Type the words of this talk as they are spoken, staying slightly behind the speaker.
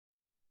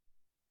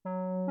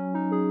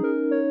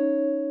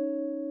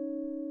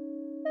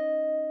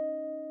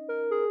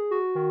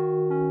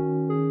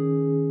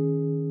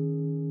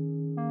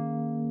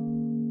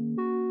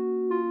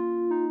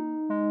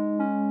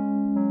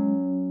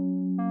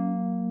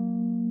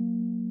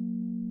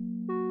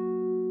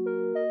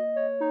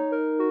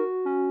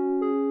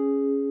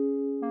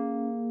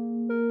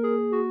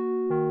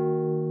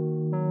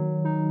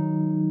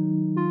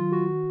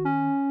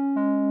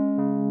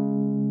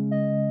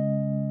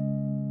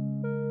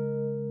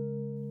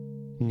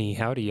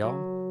Haody,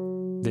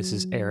 y'all. This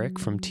is Erik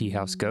from Tea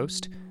House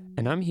Ghost,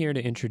 and I'm here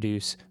to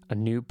introduce a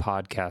new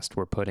podcast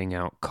we're putting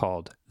out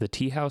called the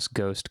Tea House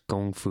Ghost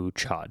Gong Fu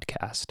Cha.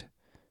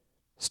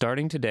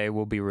 Starting today,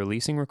 we'll be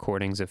releasing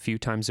recordings a few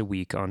times a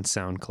week on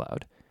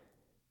SoundCloud.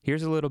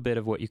 Here's a little bit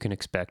of what you can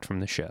expect from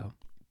the show.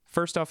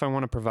 First off, I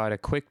want to provide a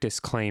quick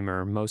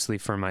disclaimer, mostly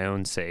for my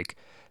own sake,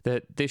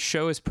 that this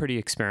show is pretty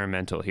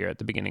experimental here at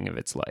the beginning of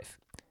its life.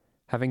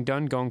 Having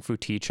done Gong Fu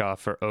Cha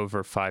for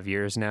over 5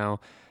 years now,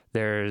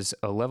 there's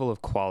a level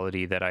of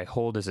quality that I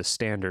hold as a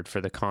standard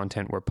for the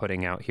content we're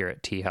putting out here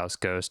at Tea House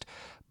Ghost,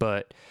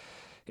 but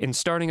in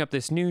starting up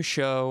this new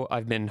show,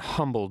 I've been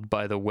humbled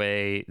by the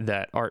way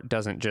that art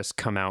doesn't just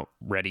come out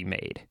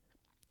ready-made.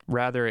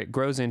 Rather, it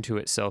grows into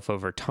itself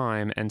over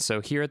time, and so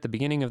here at the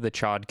beginning of the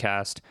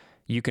Chodcast,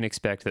 you can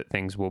expect that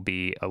things will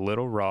be a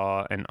little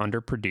raw and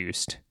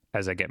underproduced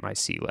as I get my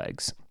sea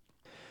legs.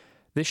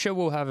 This show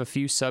will have a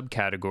few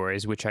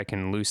subcategories which I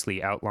can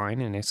loosely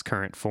outline in its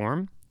current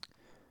form.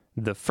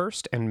 The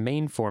first and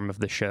main form of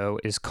the show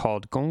is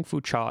called Gong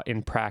Fu Cha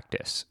in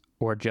practice,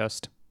 or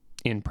just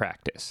in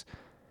practice.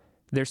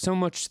 There's so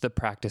much to the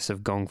practice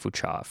of Gong Fu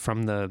Cha,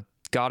 from the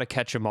gotta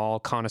catch 'em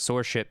all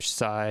connoisseurship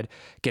side,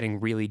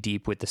 getting really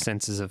deep with the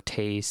senses of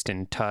taste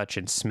and touch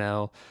and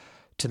smell,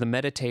 to the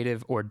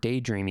meditative or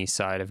daydreamy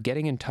side of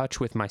getting in touch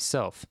with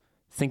myself,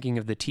 thinking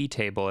of the tea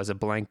table as a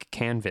blank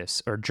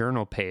canvas or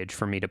journal page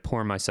for me to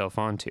pour myself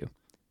onto.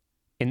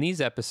 In these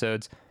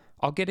episodes,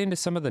 I'll get into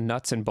some of the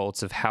nuts and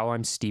bolts of how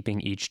I'm steeping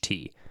each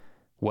tea,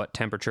 what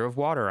temperature of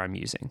water I'm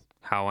using,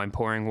 how I'm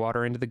pouring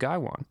water into the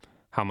gaiwan,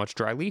 how much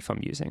dry leaf I'm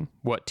using,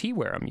 what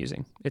teaware I'm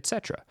using,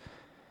 etc.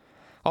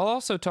 I'll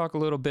also talk a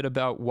little bit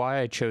about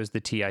why I chose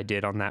the tea I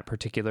did on that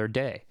particular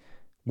day,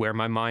 where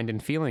my mind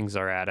and feelings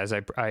are at as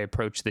I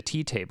approach the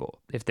tea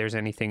table, if there's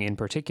anything in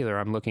particular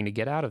I'm looking to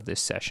get out of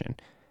this session,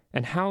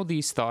 and how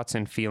these thoughts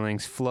and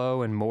feelings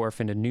flow and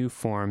morph into new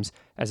forms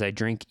as I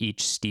drink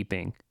each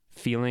steeping,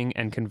 feeling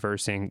and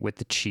conversing with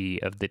the chi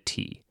of the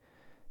tea.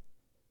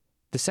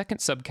 The second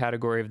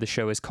subcategory of the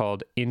show is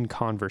called In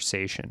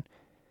Conversation.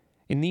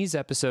 In these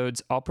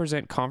episodes, I'll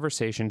present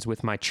conversations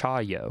with my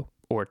cha-yo,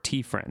 or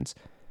tea friends.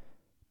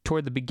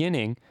 Toward the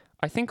beginning,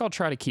 I think I'll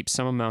try to keep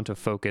some amount of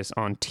focus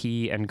on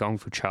tea and Gong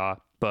Fu Cha,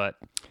 but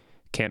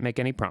can't make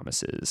any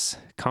promises.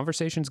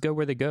 Conversations go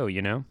where they go,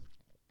 you know?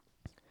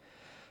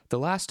 The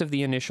last of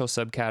the initial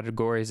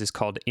subcategories is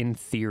called In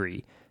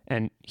Theory,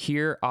 and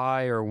here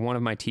I or one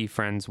of my tea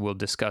friends will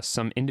discuss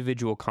some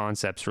individual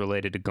concepts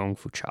related to Gong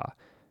Fu Cha.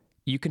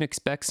 You can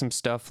expect some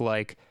stuff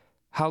like,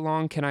 how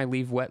long can I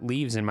leave wet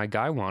leaves in my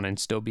gaiwan and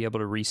still be able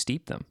to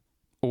re-steep them?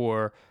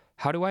 Or,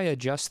 how do I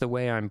adjust the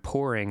way I'm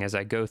pouring as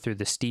I go through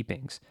the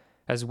steepings?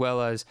 As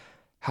well as,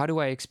 how do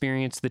I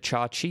experience the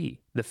cha chi,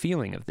 the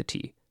feeling of the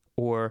tea?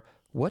 Or,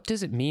 what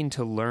does it mean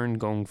to learn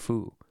Gong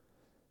Fu?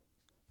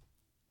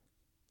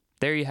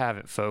 There you have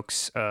it,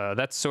 folks.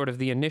 That's sort of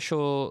the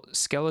initial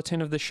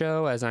skeleton of the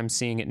show as I'm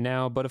seeing it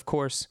now, but of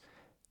course,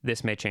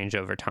 this may change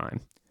over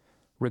time.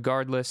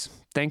 Regardless,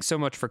 thanks so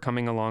much for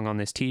coming along on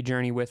this tea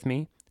journey with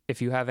me.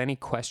 If you have any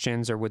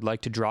questions or would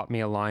like to drop me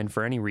a line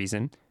for any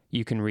reason,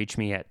 you can reach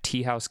me at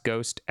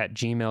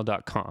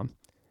teahouseghost@gmail.com.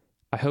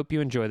 I hope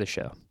you enjoy the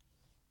show.